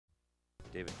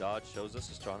David Dodge shows us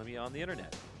astronomy on the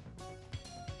internet.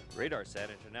 RADARSAT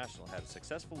International had a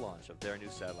successful launch of their new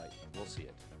satellite. We'll see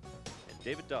it. And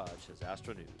David Dodge has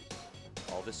Astro News.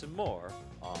 All this and more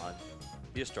on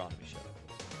The Astronomy Show.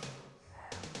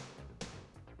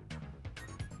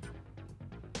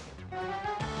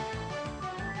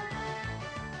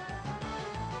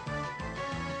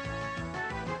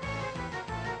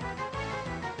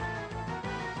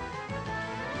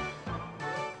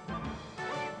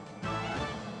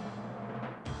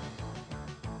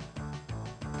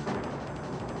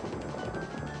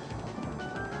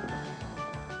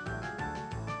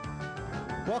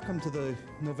 Welcome to the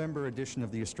November edition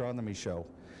of the Astronomy Show.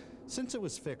 Since it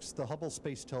was fixed, the Hubble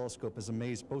Space Telescope has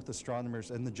amazed both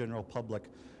astronomers and the general public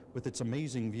with its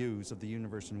amazing views of the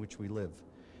universe in which we live.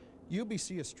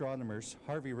 UBC astronomers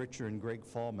Harvey Richer and Greg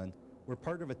Fallman were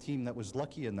part of a team that was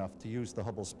lucky enough to use the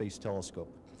Hubble Space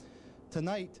Telescope.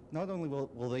 Tonight, not only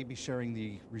will they be sharing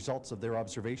the results of their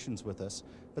observations with us,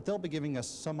 but they'll be giving us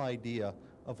some idea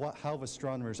of how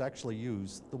astronomers actually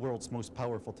use the world's most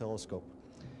powerful telescope.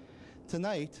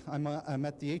 Tonight, I'm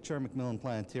at the H.R. Macmillan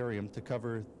Planetarium to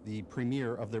cover the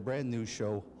premiere of their brand new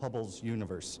show, Hubble's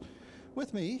Universe.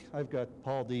 With me, I've got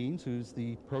Paul Deans, who's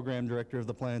the program director of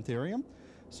the planetarium.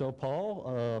 So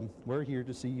Paul, we're here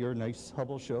to see your nice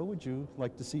Hubble show. Would you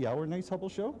like to see our nice Hubble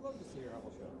show? I'd love to see your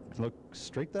Hubble show. Look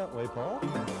straight that way, Paul.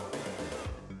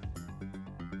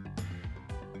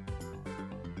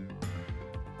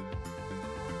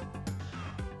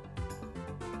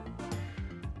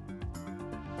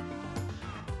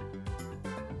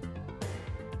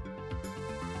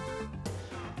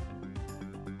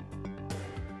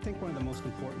 I think one of the most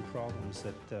important problems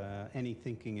that any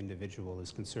thinking individual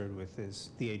is concerned with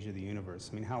is the age of the universe.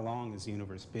 I mean, how long has the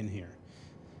universe been here?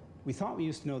 We thought we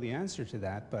used to know the answer to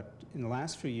that, but in the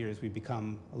last few years we've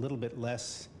become a little bit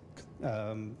less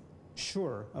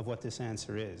sure of what this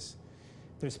answer is.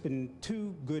 There's been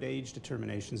two good age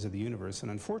determinations of the universe,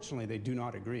 and unfortunately they do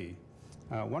not agree.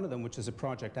 One of them, which is a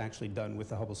project actually done with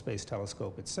the Hubble Space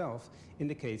Telescope itself,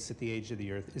 indicates that the age of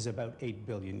the Earth is about 8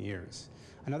 billion years.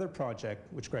 Another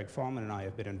project, which Greg Fallman and I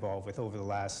have been involved with over the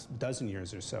last dozen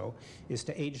years or so, is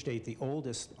to age date the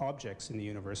oldest objects in the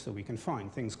universe that we can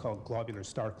find, things called globular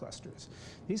star clusters.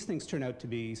 These things turn out to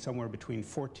be somewhere between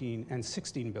 14 and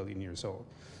 16 billion years old.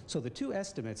 So the two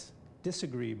estimates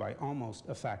disagree by almost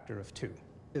a factor of 2.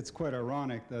 It's quite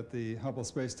ironic that the Hubble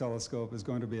Space Telescope is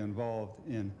going to be involved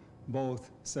in both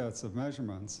sets of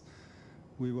measurements.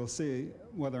 We will see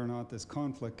whether or not this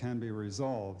conflict can be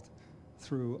resolved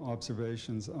through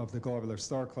observations of the globular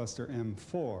star cluster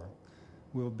M4.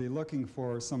 We'll be looking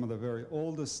for some of the very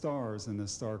oldest stars in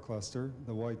this star cluster,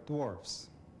 the white dwarfs.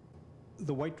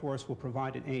 The white dwarfs will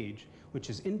provide an age which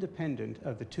is independent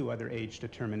of the two other age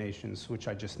determinations which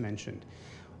I just mentioned.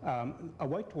 A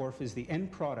white dwarf is the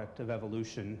end product of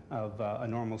evolution of a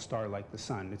normal star like the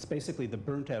Sun. It's basically the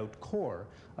burnt-out core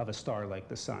of a star like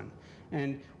the Sun.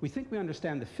 And we think we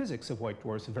understand the physics of white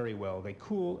dwarfs very well. They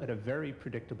cool at a very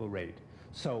predictable rate.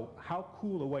 So how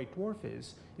cool a white dwarf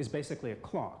is basically a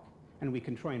clock. And we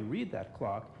can try and read that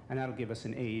clock, and that'll give us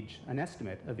an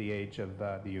estimate of the age of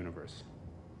the universe.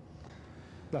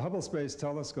 The Hubble Space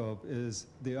Telescope is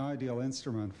the ideal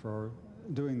instrument for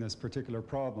doing this particular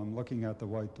problem, looking at the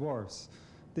white dwarfs.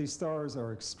 These stars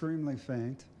are extremely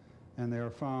faint, and they are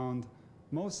found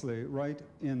mostly right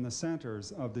in the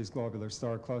centers of these globular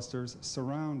star clusters,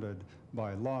 surrounded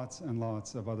by lots and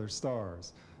lots of other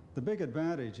stars. The big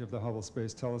advantage of the Hubble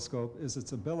Space Telescope is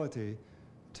its ability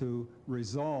to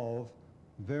resolve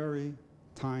very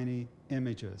tiny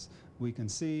images. We can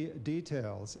see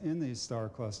details in these star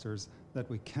clusters that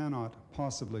we cannot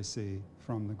possibly see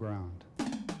from the ground.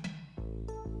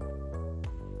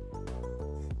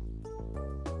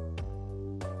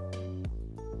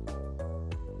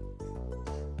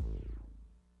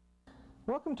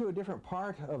 Welcome to a different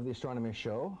part of the Astronomy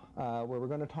Show, where we're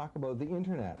going to talk about the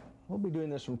Internet. We'll be doing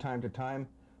this from time to time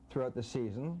throughout the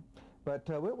season, but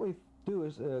what we do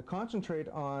is concentrate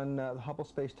on the Hubble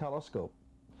Space Telescope.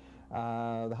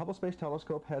 The Hubble Space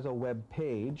Telescope has a web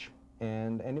page,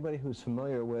 and anybody who's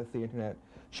familiar with the Internet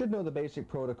should know the basic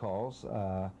protocols,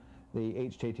 the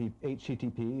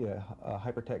HTTP,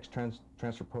 hypertext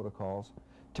transfer protocols,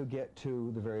 to get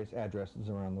to the various addresses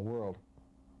around the world.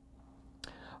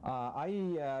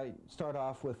 I start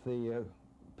off with the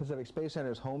Pacific Space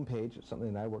Center's homepage. It's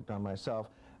something that I worked on myself,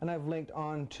 and I've linked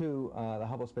on to the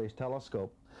Hubble Space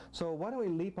Telescope. So why don't we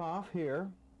leap off here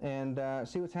and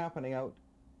see what's happening out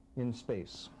in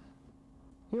space.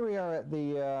 Here we are at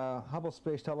the Hubble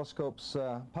Space Telescope's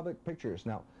public pictures.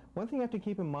 Now, one thing you have to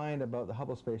keep in mind about the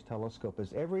Hubble Space Telescope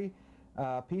is every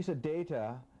piece of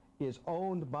data is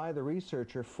owned by the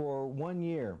researcher for 1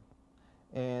 year.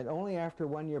 And only after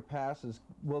 1 year passes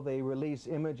will they release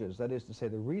images. That is to say,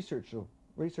 the researcher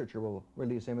will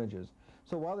release images.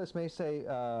 So while this may say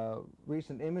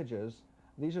recent images,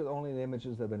 these are only the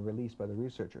images that have been released by the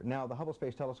researcher. Now, the Hubble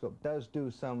Space Telescope does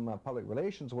do some public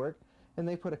relations work, and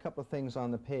they put a couple of things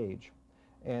on the page.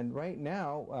 And right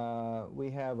now,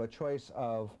 we have a choice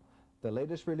of the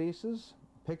latest releases,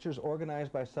 pictures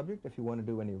organized by subject if you want to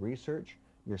do any research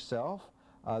yourself,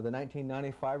 the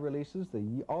 1995 releases,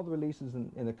 all the releases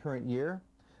in the current year,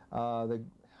 the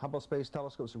Hubble Space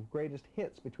Telescope's greatest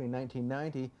hits between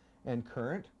 1990 and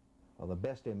current, well, the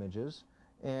best images,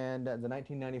 and the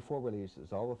 1994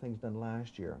 releases, all the things done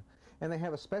last year. And they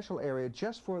have a special area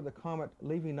just for the comet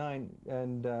Levy 9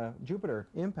 and Jupiter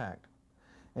impact.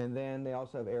 And then they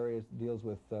also have areas that deals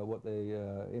with what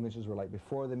the images were like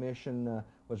before the mission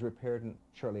was repaired and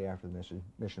shortly after the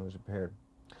mission was repaired.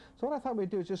 So what I thought we'd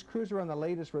do is just cruise around the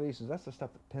latest releases. That's the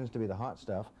stuff that tends to be the hot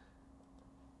stuff.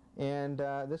 And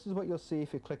this is what you'll see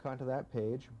if you click onto that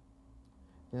page.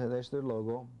 There's their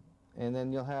logo. And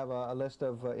then you'll have a list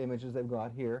of images they've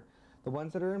got here. The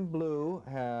ones that are in blue,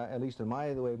 at least in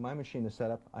the way my machine is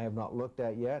set up, I have not looked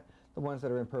at yet. The ones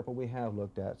that are in purple we have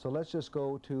looked at. So let's just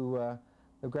go to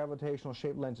the gravitational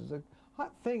shaped lenses. A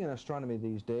hot thing in astronomy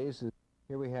these days is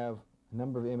here we have a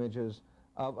number of images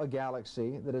of a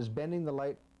galaxy that is bending the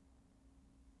light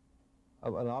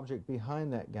of an object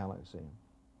behind that galaxy.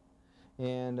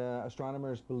 And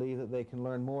astronomers believe that they can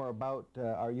learn more about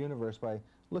our universe by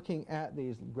looking at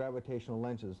these gravitational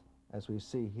lenses as we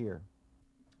see here.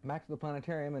 Back to the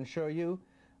planetarium and show you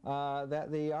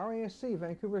that the RASC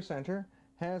Vancouver Centre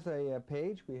has a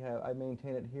page. I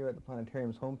maintain it here at the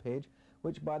planetarium's homepage,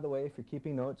 which, by the way, if you're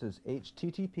keeping notes, is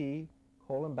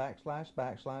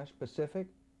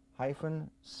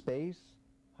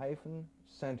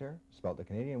http://pacific-space-center, spelled the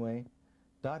Canadian way,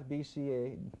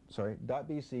 .bc.ca.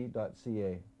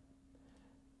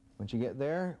 Once you get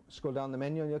there, scroll down the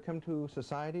menu and you'll come to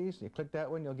Societies. You click that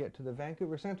one, you'll get to the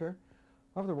Vancouver Centre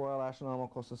of the Royal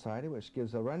Astronomical Society, which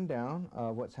gives a rundown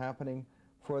of what's happening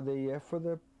for the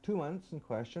 2 months in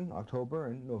question, October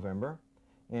and November.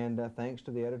 And thanks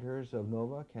to the editors of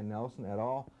NOVA, Ken Nelson et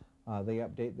al., they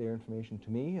update their information to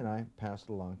me and I pass it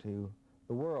along to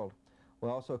the world. We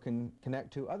also can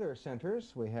connect to other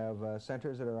centers. We have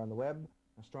centers that are on the web,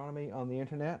 astronomy on the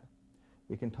internet.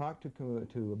 We can talk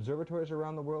to observatories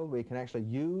around the world. We can actually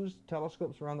use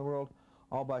telescopes around the world,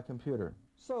 all by computer.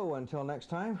 So until next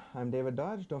time, I'm David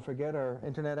Dodge. Don't forget our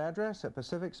internet address at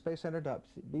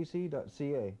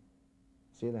pacificspacecenter.bc.ca.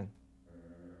 See you then.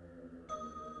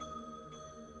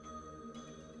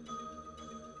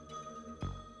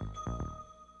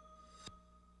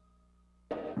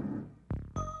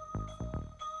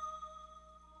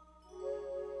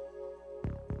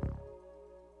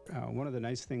 One of the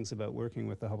nice things about working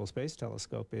with the Hubble Space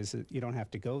Telescope is that you don't have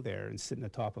to go there and sit in the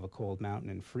top of a cold mountain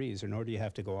and freeze, or nor do you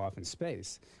have to go off in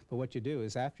space. But what you do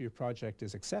is after your project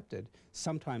is accepted,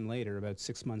 sometime later, about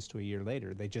 6 months to a year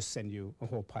later, they just send you a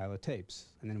whole pile of tapes.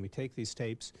 And then we take these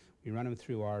tapes, we run them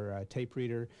through our tape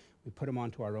reader, we put them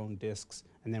onto our own disks,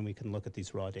 and then we can look at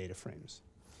these raw data frames.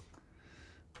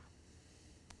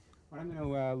 What I'm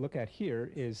going to look at here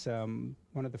is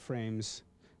one of the frames,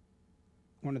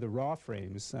 one of the raw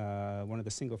frames, one of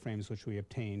the single frames which we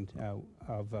obtained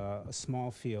of a small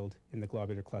field in the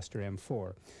globular cluster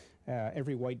M4.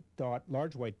 Every white dot,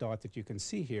 large white dot that you can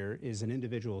see here is an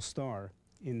individual star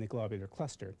in the globular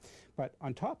cluster. But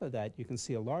on top of that, you can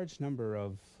see a large number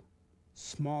of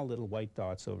small little white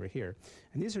dots over here.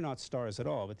 And these are not stars at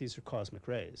all, but these are cosmic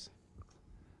rays.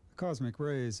 The cosmic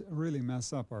rays really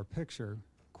mess up our picture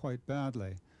quite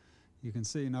badly. You can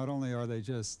see not only are they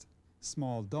just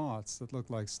small dots that look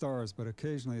like stars, but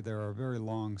occasionally there are very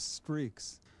long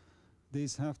streaks.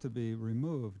 These have to be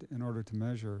removed in order to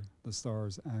measure the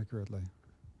stars accurately.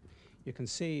 You can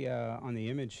see on the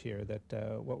image here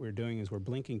that what we're doing is we're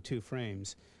blinking two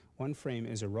frames. One frame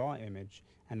is a raw image,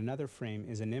 and another frame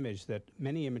is an image that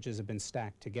many images have been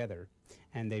stacked together,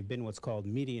 and they've been what's called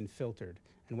median filtered.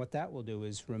 And what that will do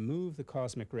is remove the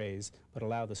cosmic rays, but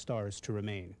allow the stars to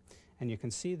remain. And you can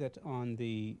see that on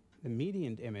the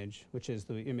median image, which is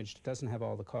the image that doesn't have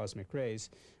all the cosmic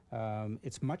rays,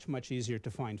 it's much, much easier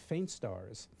to find faint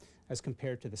stars as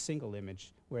compared to the single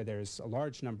image, where there's a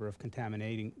large number of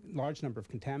contaminating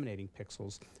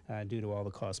pixels due to all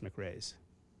the cosmic rays.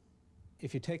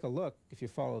 If you take a look, if you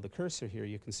follow the cursor here,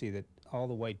 you can see that all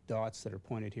the white dots that are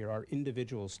pointed here are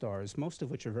individual stars, most of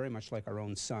which are very much like our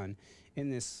own sun, in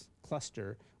this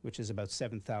cluster, which is about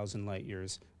 7,000 light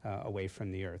years away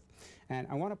from the Earth. And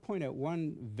I want to point out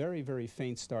one very, very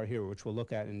faint star here, which we'll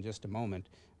look at in just a moment.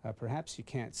 Perhaps you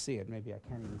can't see it. Maybe I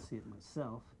can't even see it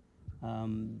myself.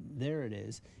 There it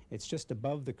is. It's just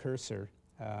above the cursor.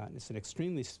 It's an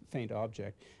extremely faint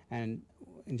object, and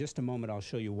in just a moment I'll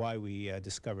show you why we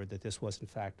discovered that this was in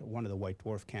fact one of the white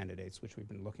dwarf candidates which we've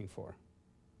been looking for.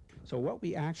 So what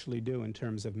we actually do in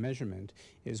terms of measurement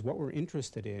is what we're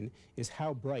interested in is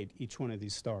how bright each one of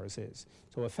these stars is.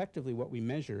 So effectively what we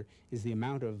measure is the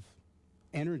amount of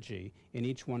energy in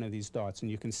each one of these dots, and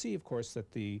you can see of course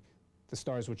that the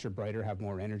stars which are brighter have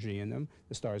more energy in them.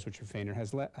 The stars which are fainter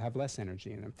have less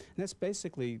energy in them. And that's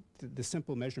basically the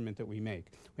simple measurement that we make.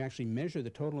 We actually measure the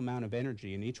total amount of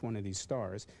energy in each one of these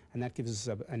stars, and that gives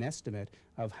us an estimate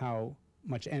of how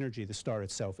much energy the star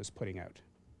itself is putting out.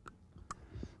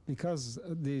 Because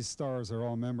these stars are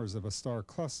all members of a star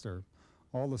cluster,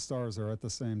 all the stars are at the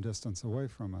same distance away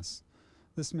from us.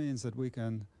 This means that we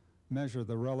can measure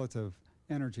the relative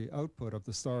energy output of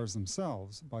the stars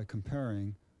themselves by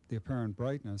comparing the apparent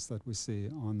brightness that we see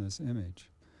on this image.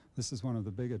 This is one of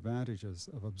the big advantages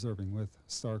of observing with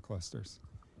star clusters.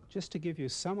 Just to give you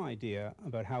some idea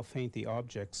about how faint the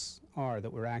objects are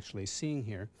that we're actually seeing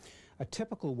here, a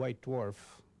typical white dwarf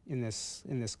in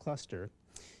this cluster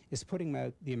is putting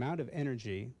out the amount of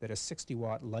energy that a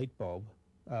 60-watt light bulb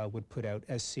would put out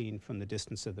as seen from the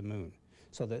distance of the moon.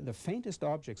 So the faintest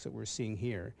objects that we're seeing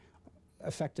here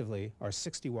effectively are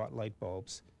 60-watt light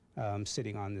bulbs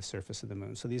sitting on the surface of the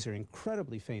moon. So these are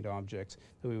incredibly faint objects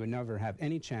that we would never have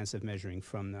any chance of measuring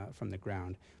from the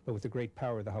ground. But with the great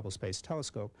power of the Hubble Space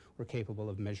Telescope, we're capable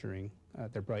of measuring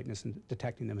their brightness and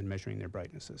detecting them and measuring their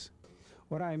brightnesses.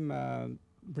 What I'm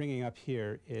bringing up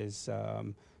here is a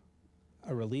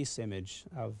release image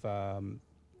of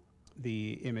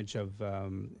the image of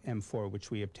M4, which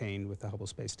we obtained with the Hubble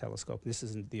Space Telescope. This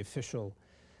isn't the official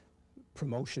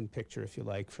promotion picture, if you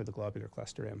like, for the globular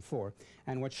cluster M4.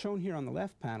 And what's shown here on the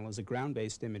left panel is a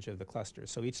ground-based image of the cluster.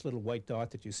 So each little white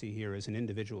dot that you see here is an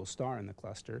individual star in the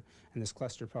cluster, and this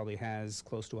cluster probably has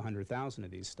close to 100,000 of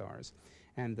these stars.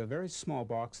 And the very small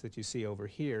box that you see over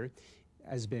here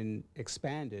has been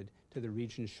expanded to the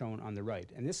region shown on the right.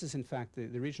 And this is in fact,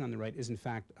 the region on the right is in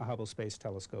fact a Hubble Space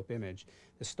Telescope image.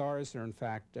 The stars are in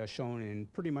fact shown in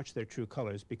pretty much their true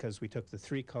colors because we took the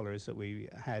three colors that we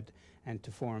had and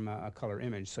to form a color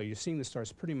image. So you're seeing the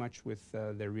stars pretty much with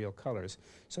their real colors.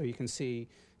 So you can see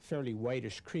fairly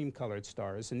whitish cream colored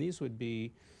stars, and these would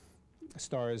be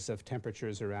stars of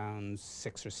temperatures around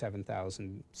 6,000 or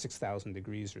 7,000, 6,000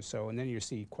 degrees or so. And then you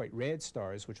see quite red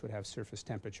stars, which would have surface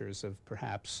temperatures of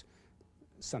perhaps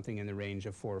something in the range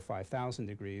of 4,000 or 5,000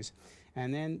 degrees.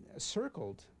 And then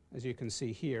circled, as you can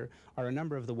see here, are a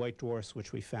number of the white dwarfs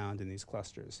which we found in these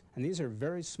clusters. And these are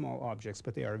very small objects,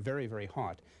 but they are very, very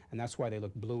hot. And that's why they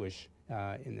look bluish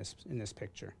in this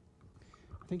picture.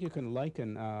 I think you can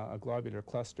liken a globular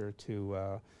cluster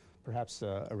to perhaps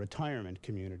a retirement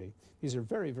community. These are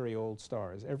very, very old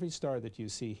stars. Every star that you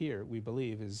see here, we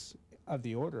believe, is of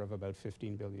the order of about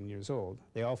 15 billion years old.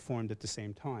 They all formed at the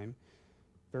same time,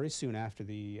 very soon after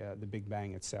the Big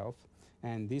Bang itself.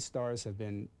 And these stars have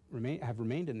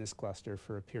remained in this cluster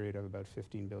for a period of about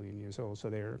 15 billion years old. So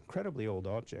they're incredibly old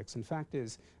objects. And fact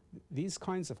is, these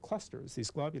kinds of clusters,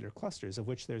 these globular clusters, of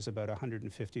which there's about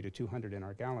 150 to 200 in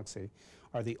our galaxy,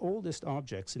 are the oldest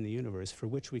objects in the universe for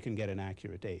which we can get an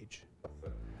accurate age.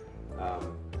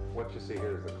 What you see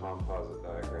here is a composite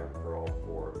diagram for all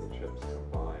four of the chips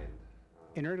combined.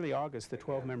 In early August, the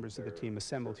 12 members of the team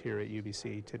assembled here at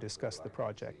UBC to discuss the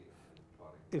project.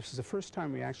 This was the first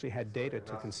time we actually had data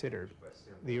to consider.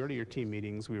 The earlier team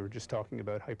meetings, we were just talking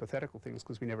about hypothetical things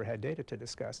because we never had data to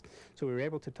discuss. So we were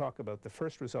able to talk about the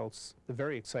first results, the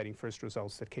very exciting first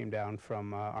results that came down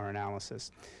from our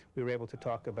analysis. We were able to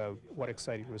talk about what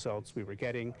exciting results we were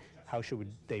getting, how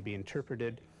should they be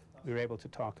interpreted. We were able to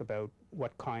talk about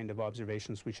what kind of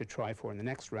observations we should try for in the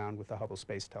next round with the Hubble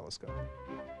Space Telescope.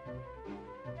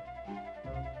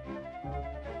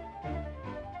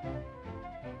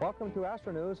 Welcome to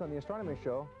Astro News on the Astronomy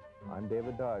Show. I'm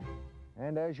David Dodge.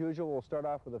 And as usual, we'll start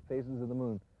off with the phases of the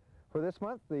moon. For this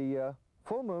month, the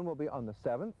full moon will be on the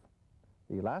 7th,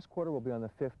 the last quarter will be on the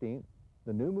 15th,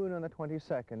 the new moon on the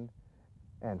 22nd,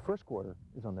 and first quarter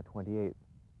is on the 28th.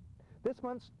 This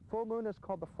month's full moon is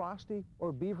called the Frosty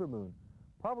or Beaver Moon,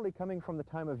 probably coming from the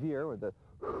time of year with the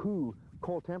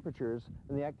cold temperatures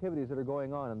and the activities that are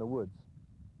going on in the woods.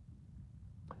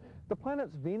 The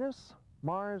planets Venus,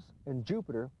 Mars, and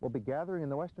Jupiter will be gathering in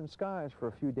the western skies for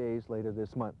a few days later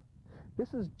this month.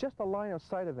 This is just a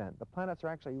line-of-sight event. The planets are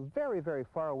actually very, very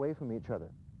far away from each other.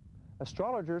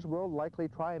 Astrologers will likely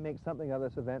try and make something of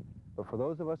this event, but for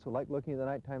those of us who like looking at the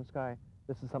nighttime sky,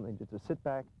 this is something just to sit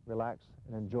back, relax,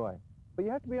 and enjoy. But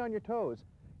you have to be on your toes.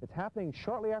 It's happening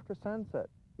shortly after sunset.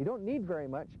 You don't need very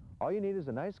much. All you need is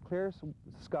a nice clear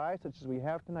sky such as we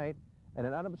have tonight and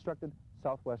an unobstructed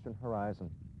southwestern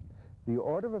horizon. The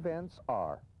order of events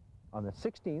are, on the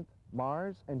 16th,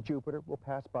 Mars and Jupiter will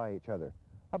pass by each other,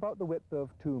 about the width of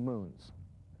 2 moons.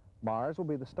 Mars will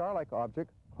be the star-like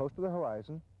object close to the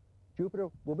horizon. Jupiter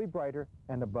will be brighter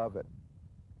and above it.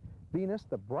 Venus,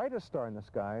 the brightest star in the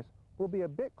skies, will be a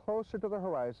bit closer to the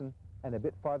horizon and a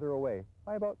bit farther away,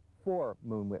 by about 4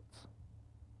 moon widths.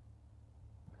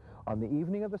 On the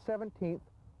evening of the 17th,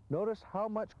 notice how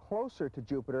much closer to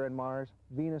Jupiter and Mars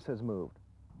Venus has moved.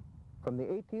 From the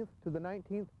 18th to the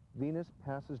 19th, Venus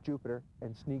passes Jupiter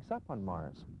and sneaks up on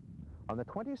Mars. On the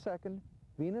 22nd,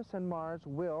 Venus and Mars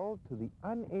will, to the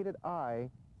unaided eye,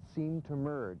 seem to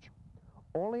merge.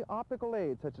 Only optical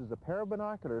aids, such as a pair of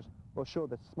binoculars, will show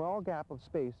the small gap of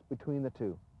space between the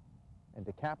two. And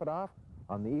to cap it off,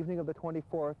 on the evening of the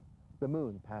 24th, the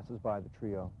moon passes by the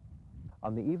trio.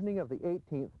 On the evening of the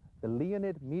 18th, the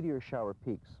Leonid meteor shower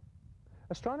peaks.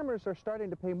 Astronomers are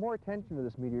starting to pay more attention to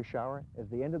this meteor shower as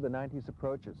the end of the 90s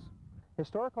approaches.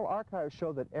 Historical archives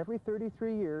show that every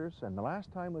 33 years, and the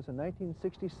last time was in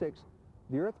 1966,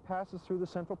 the Earth passes through the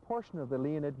central portion of the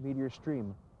Leonid meteor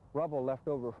stream, rubble left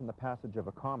over from the passage of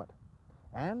a comet.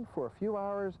 And for a few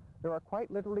hours, there are quite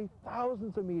literally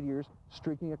thousands of meteors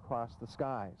streaking across the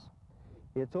skies.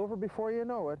 It's over before you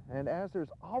know it, and as there's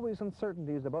always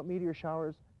uncertainties about meteor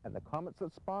showers and the comets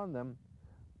that spawn them,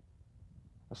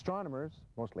 astronomers,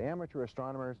 mostly amateur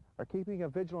astronomers, are keeping a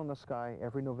vigil in the sky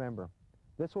every November.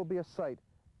 This will be a sight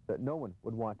that no one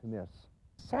would want to miss.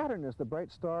 Saturn is the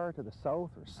bright star to the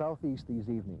south or southeast these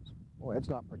evenings. Well, it's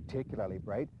not particularly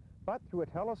bright, but through a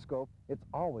telescope, it's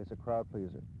always a crowd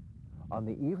pleaser. On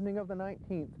the evening of the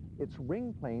 19th, its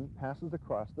ring plane passes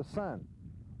across the sun.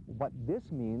 What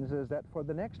this means is that for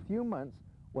the next few months,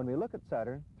 when we look at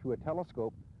Saturn through a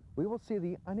telescope, we will see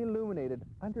the unilluminated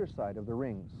underside of the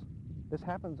rings. This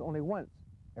happens only once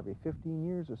every 15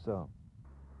 years or so.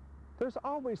 There's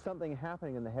always something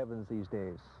happening in the heavens these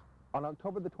days. On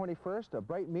October the 21st, a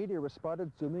bright meteor was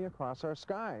spotted zooming across our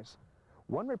skies.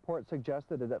 One report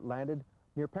suggested that it landed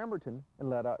near Pemberton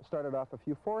and started off a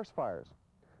few forest fires.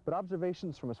 But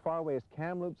observations from as far away as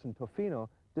Kamloops and Tofino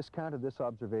discounted this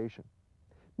observation.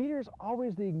 Meteors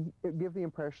always give the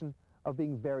impression of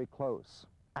being very close.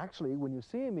 Actually, when you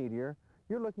see a meteor,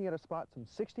 you're looking at a spot some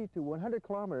 60 to 100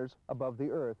 kilometers above the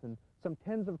Earth and some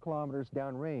tens of kilometers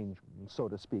downrange, so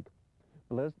to speak.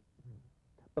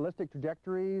 Ballistic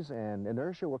trajectories and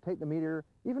inertia will take the meteor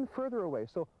even further away.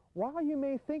 So while you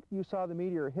may think you saw the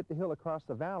meteor hit the hill across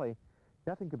the valley,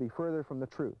 nothing could be further from the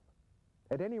truth.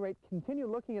 At any rate, continue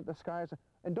looking at the skies,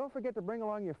 and don't forget to bring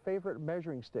along your favorite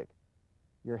measuring stick,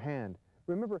 your hand.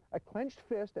 Remember, a clenched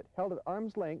fist held at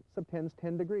arm's length subtends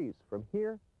 10 degrees, from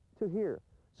here to here.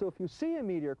 So if you see a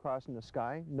meteor crossing the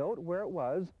sky, note where it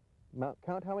was,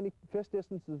 count how many fist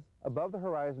distances above the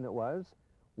horizon it was,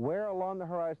 where along the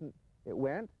horizon it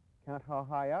went, count how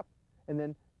high up, and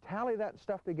then tally that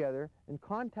stuff together and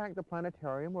contact the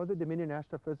planetarium or the Dominion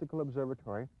Astrophysical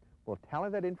Observatory. We'll tally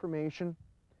that information,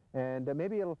 and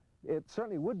maybe it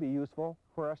certainly would be useful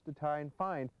for us to try and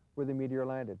find where the meteor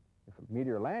landed. If a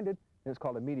meteor landed, then it's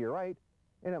called a meteorite,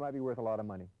 and it might be worth a lot of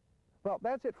money. Well,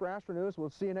 that's it for Astro News.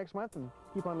 We'll see you next month, and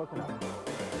keep on looking up.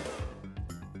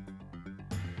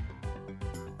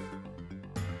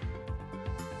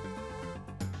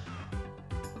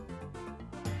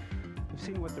 We've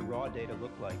seen what the raw data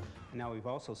look like. Now we've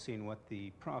also seen what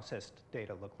the processed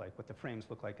data look like, what the frames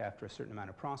look like after a certain amount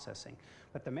of processing.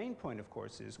 But the main point, of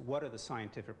course, is what are the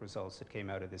scientific results that came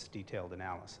out of this detailed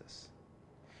analysis?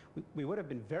 We would have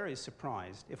been very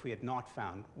surprised if we had not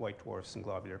found white dwarfs and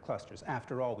globular clusters.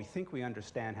 After all, we think we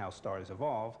understand how stars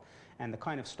evolve, and the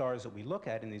kind of stars that we look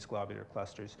at in these globular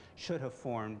clusters should have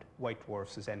formed white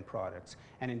dwarfs as end products.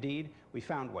 And indeed, we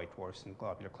found white dwarfs and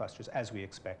globular clusters as we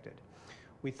expected.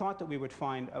 We thought that we would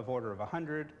find of order of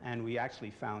 100, and we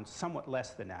actually found somewhat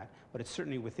less than that, but it's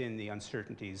certainly within the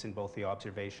uncertainties in both the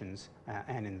observations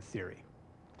and in the theory.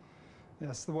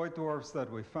 Yes, the white dwarfs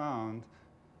that we found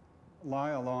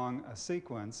lie along a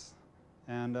sequence,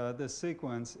 and this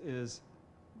sequence is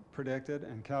predicted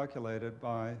and calculated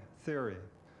by theory.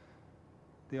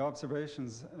 The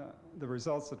observations, the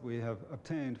results that we have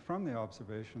obtained from the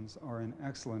observations are in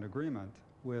excellent agreement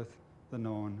with the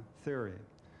known theory.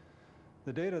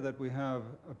 The data that we have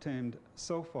obtained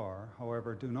so far,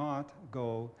 however, do not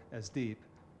go as deep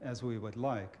as we would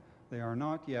like. They are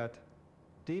not yet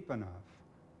deep enough,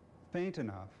 faint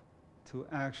enough to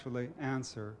actually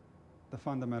answer the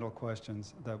fundamental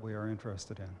questions that we are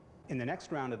interested in. In the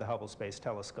next round of the Hubble Space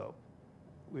Telescope,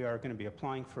 we are going to be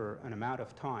applying for an amount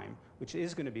of time which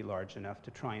is going to be large enough to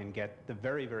try and get the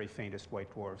very, very faintest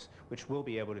white dwarfs, which will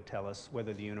be able to tell us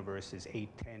whether the universe is 8,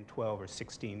 10, 12, or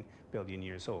 16 billion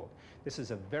years old. This is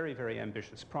a very, very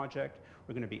ambitious project.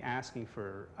 We're going to be asking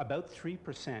for about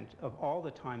 3% of all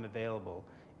the time available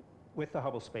with the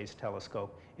Hubble Space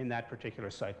Telescope in that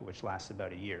particular cycle, which lasts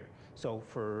about a year. So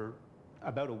for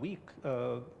about a week,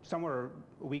 somewhere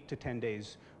a week to 10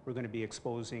 days, we're going to be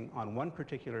exposing on one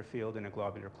particular field in a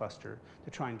globular cluster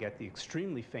to try and get the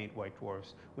extremely faint white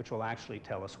dwarfs, which will actually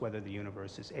tell us whether the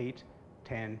universe is 8,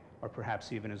 10, or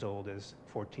perhaps even as old as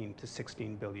 14 to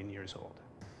 16 billion years old.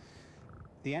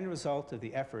 The end result of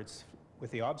the efforts with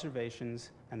the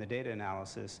observations and the data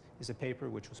analysis is a paper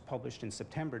which was published in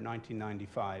September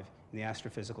 1995 in the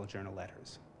Astrophysical Journal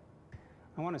Letters.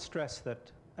 I want to stress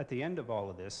that at the end of all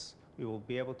of this, we will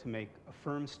be able to make a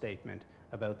firm statement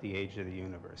about the age of the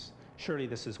universe. Surely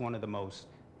this is one of the most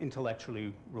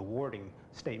intellectually rewarding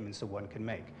statements that one can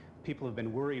make. People have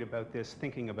been worried about this,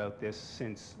 thinking about this,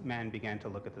 since man began to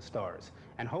look at the stars.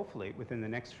 And hopefully, within the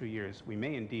next few years, we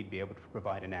may indeed be able to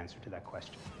provide an answer to that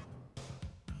question.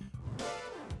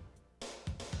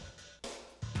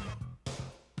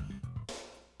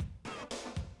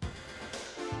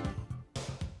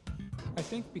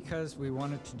 I think because we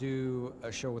wanted to do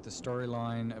a show with a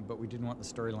storyline, but we didn't want the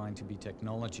storyline to be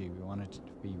technology. We wanted it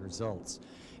to be results.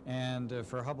 And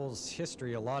for Hubble's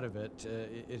history, a lot of it,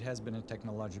 it has been a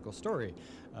technological story.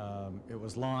 It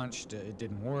was launched, it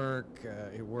didn't work,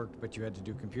 it worked, but you had to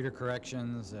do computer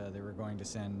corrections. They were going to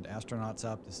send astronauts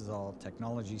up. This is all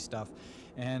technology stuff.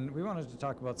 And we wanted to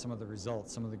talk about some of the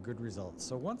results, some of the good results.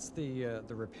 So once the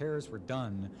repairs were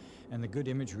done and the good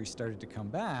imagery started to come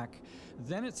back,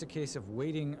 then it's a case of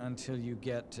waiting until you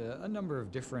get a number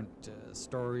of different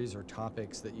stories or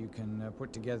topics that you can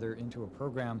put together into a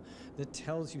program that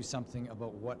tells you something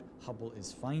about what Hubble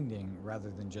is finding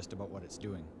rather than just about what it's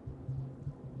doing.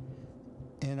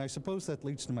 And I suppose that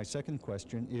leads to my second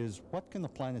question is, what can the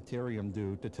planetarium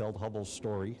do to tell Hubble's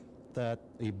story that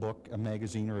a book, a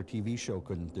magazine, or a TV show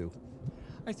couldn't do?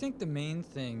 I think the main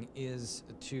thing is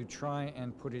to try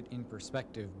and put it in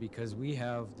perspective, because we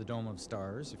have the Dome of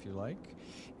Stars, if you like,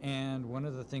 and one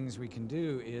of the things we can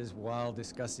do is, while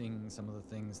discussing some of the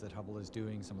things that Hubble is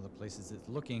doing, some of the places it's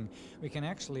looking, we can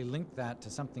actually link that to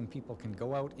something people can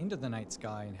go out into the night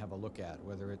sky and have a look at,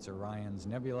 whether it's Orion's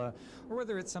nebula, or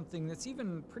whether it's something that's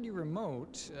even pretty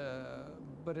remote,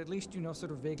 but at least you know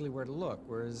sort of vaguely where to look,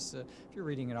 whereas if you're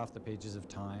reading it off the pages of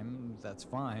Time, that's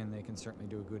fine, they can certainly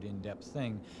do a good in-depth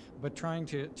thing, but trying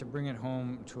to bring it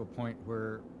home to a point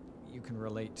where you can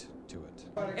relate to it.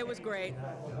 It was great.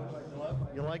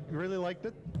 You really liked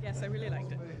it? Yes, I really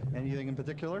liked it. Anything in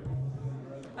particular?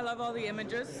 I love all the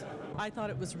images. I thought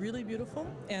it was really beautiful,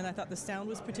 and I thought the sound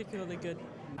was particularly good.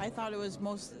 I thought it was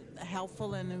most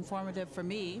helpful and informative for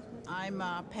me. I'm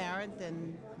a parent,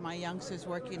 and my youngster's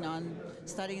working on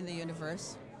studying the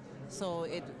universe, so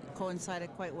it coincided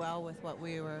quite well with what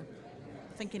we were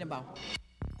thinking about.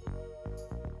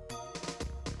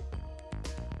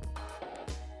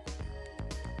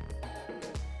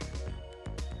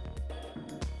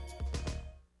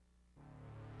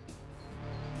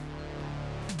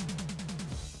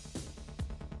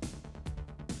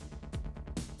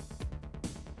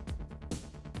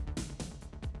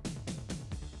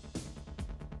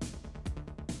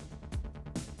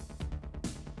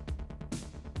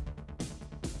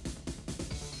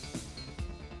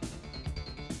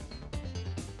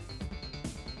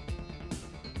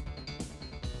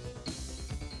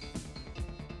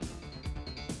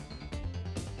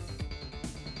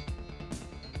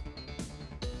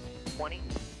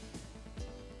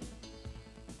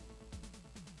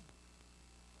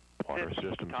 Water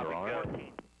systems are on.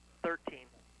 14, 13,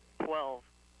 12,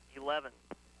 11,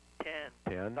 10.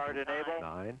 10. Start enable.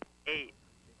 9. 8,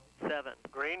 7.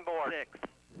 Green board. 6,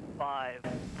 5,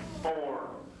 4,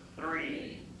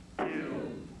 3, 2,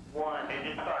 1.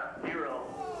 Engine start. 0.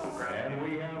 And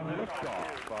we have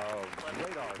liftoff of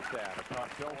RADARSAT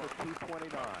atop Delta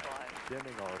 229,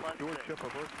 sending our stewardship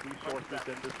of Earth's resources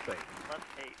into space.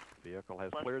 +8. Vehicle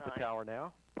has +9. cleared the tower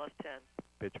now. +10.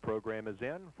 Pitch program is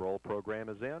in. Roll program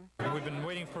is in. We've been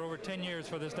waiting for over 10 years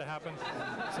for this to happen,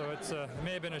 so it's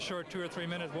may have been a short 2 or 3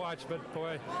 minute watch, but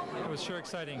boy, it was sure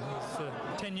exciting. It was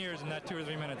 10 years in that 2 or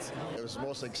 3 minutes. It was the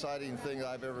most exciting thing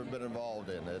I've ever been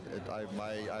involved in.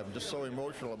 I'm just so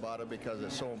emotional about it because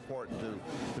it's so important to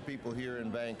the people here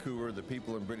in Vancouver, the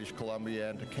people in British Columbia,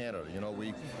 and to Canada. You know,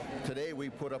 today we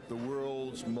put up the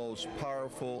world's most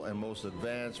powerful and most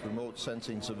advanced remote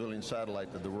sensing civilian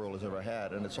satellite that the world has ever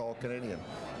had, and it's all Canadian.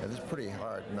 And it's pretty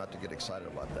hard not to get excited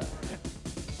about that.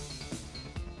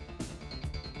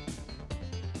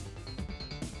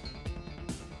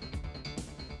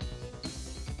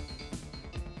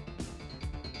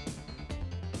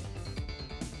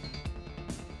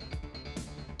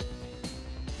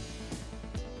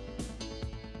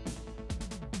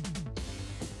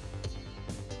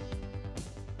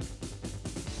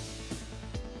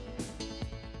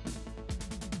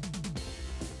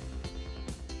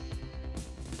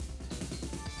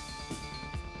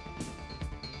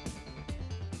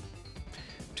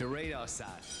 to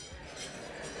RADARSAT.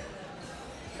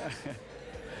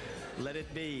 Let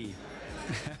it be.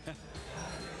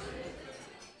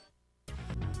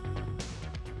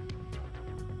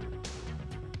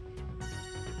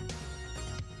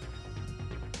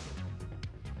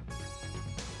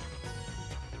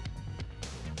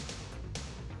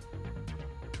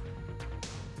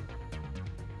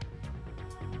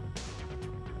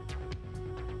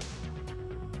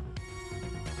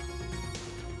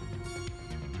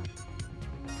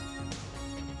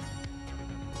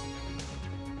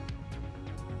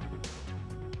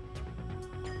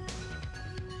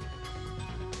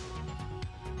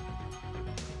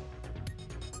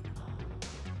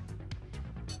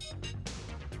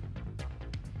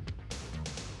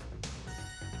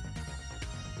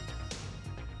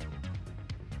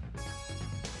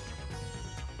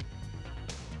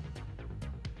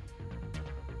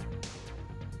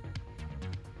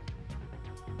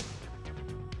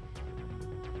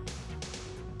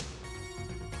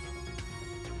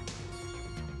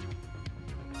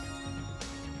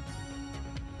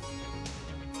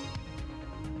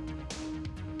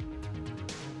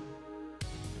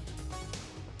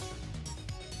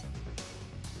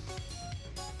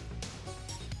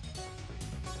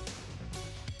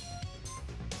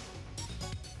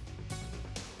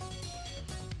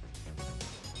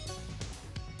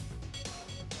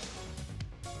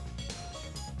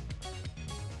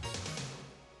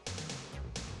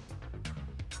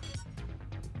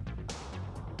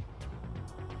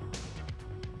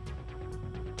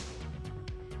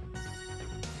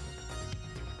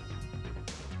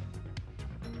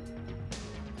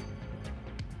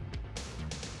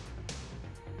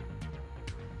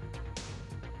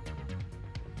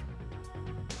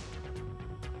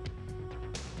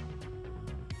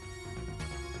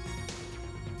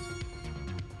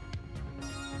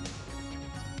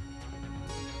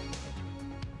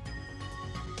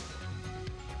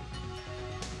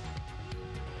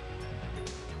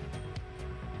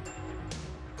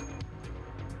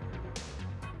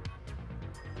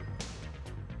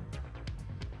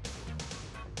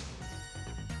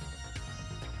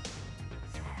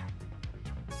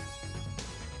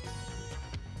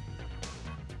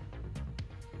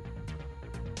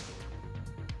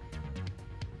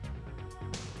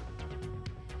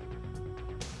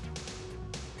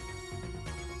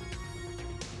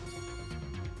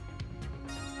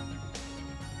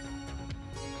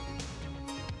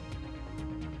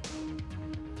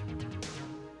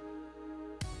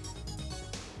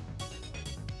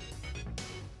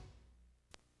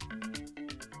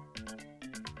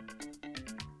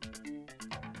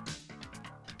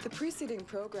 The preceding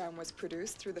program was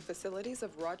produced through the facilities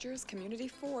of Rogers Community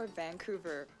 4,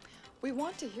 Vancouver. We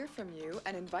want to hear from you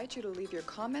and invite you to leave your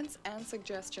comments and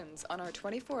suggestions on our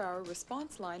 24-hour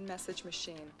response line message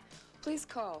machine. Please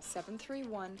call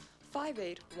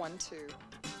 731-5812.